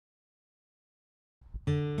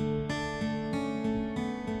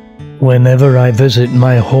Whenever I visit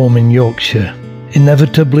my home in Yorkshire,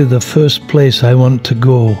 inevitably the first place I want to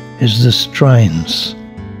go is the Strines.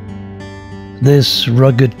 This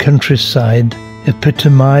rugged countryside,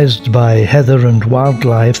 epitomized by heather and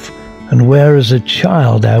wildlife, and where as a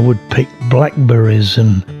child I would pick blackberries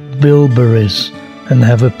and bilberries and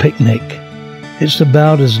have a picnic. It's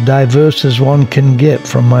about as diverse as one can get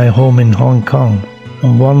from my home in Hong Kong,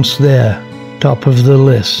 and once there, top of the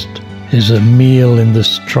list is a meal in the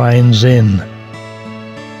Strines Inn.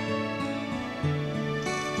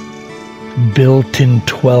 Built in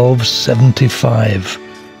 1275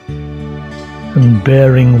 and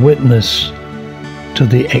bearing witness to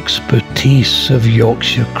the expertise of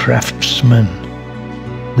Yorkshire craftsmen.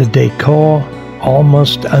 The decor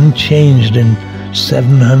almost unchanged in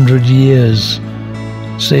 700 years,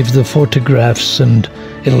 save the photographs and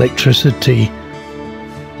electricity.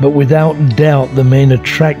 But without doubt the main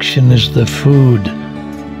attraction is the food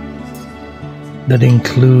that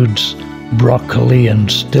includes broccoli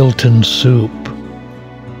and Stilton soup.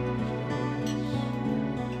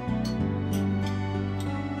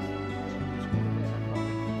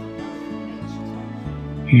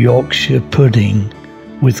 Yorkshire pudding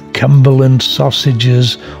with Cumberland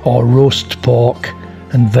sausages or roast pork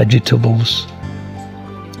and vegetables.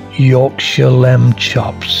 Yorkshire lamb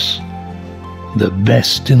chops, the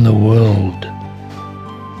best in the world.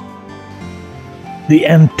 The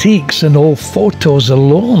antiques and old photos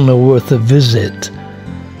alone are worth a visit,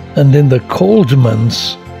 and in the cold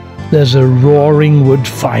months there's a roaring wood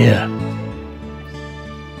fire.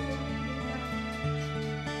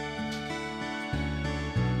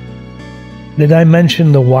 Did I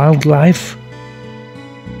mention the wildlife?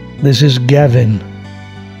 This is Gavin.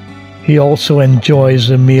 He also enjoys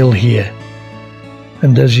a meal here.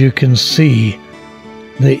 And as you can see,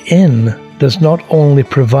 the inn does not only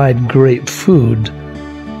provide great food,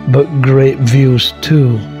 but great views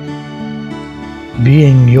too.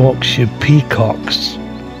 Being Yorkshire Peacocks,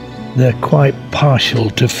 they're quite partial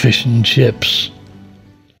to fish and chips.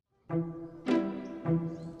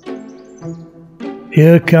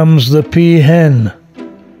 Here comes the peahen,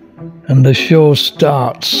 and the show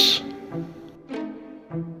starts.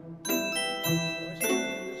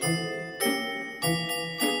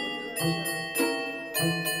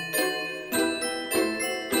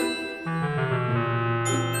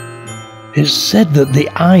 It's said that the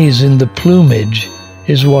eyes in the plumage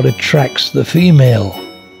is what attracts the female.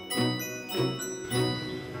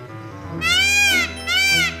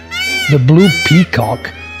 The blue peacock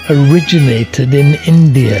originated in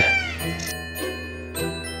India.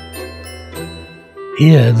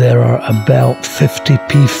 Here there are about 50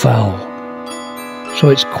 peafowl, so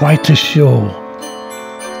it's quite a show.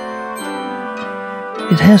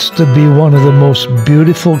 It has to be one of the most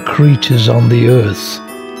beautiful creatures on the earth.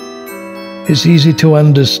 It's easy to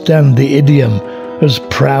understand the idiom, as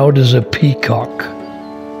proud as a peacock.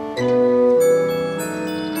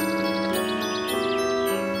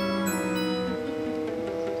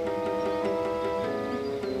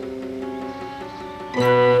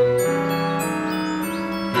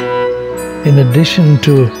 In addition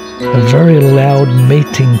to a very loud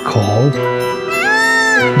mating call,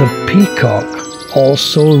 the peacock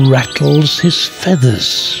also rattles his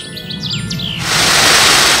feathers.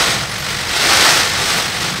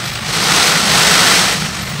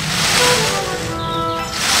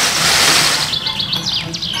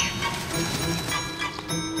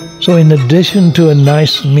 So in addition to a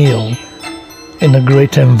nice meal in a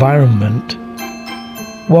great environment,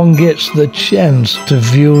 one gets the chance to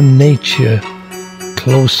view nature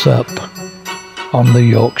close up on the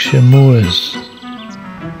Yorkshire moors.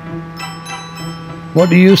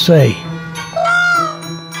 What do you say?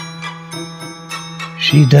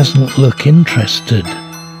 She doesn't look interested.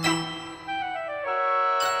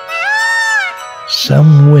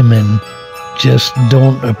 Some women just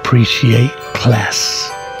don't appreciate class.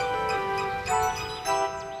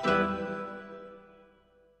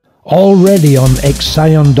 Already on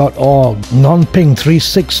Excion.org, Nonping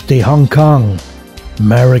 360 Hong Kong,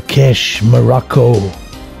 Marrakesh, Morocco,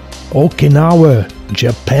 Okinawa,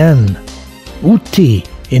 Japan, Uti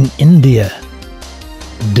in India,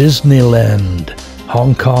 Disneyland,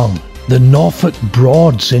 Hong Kong, the Norfolk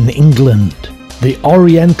Broads in England, the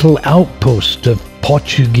Oriental outpost of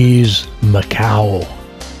Portuguese Macau,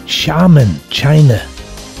 Xiamen, China,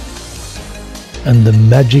 and the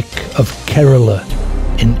magic of Kerala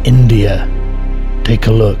in India. Take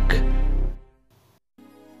a look.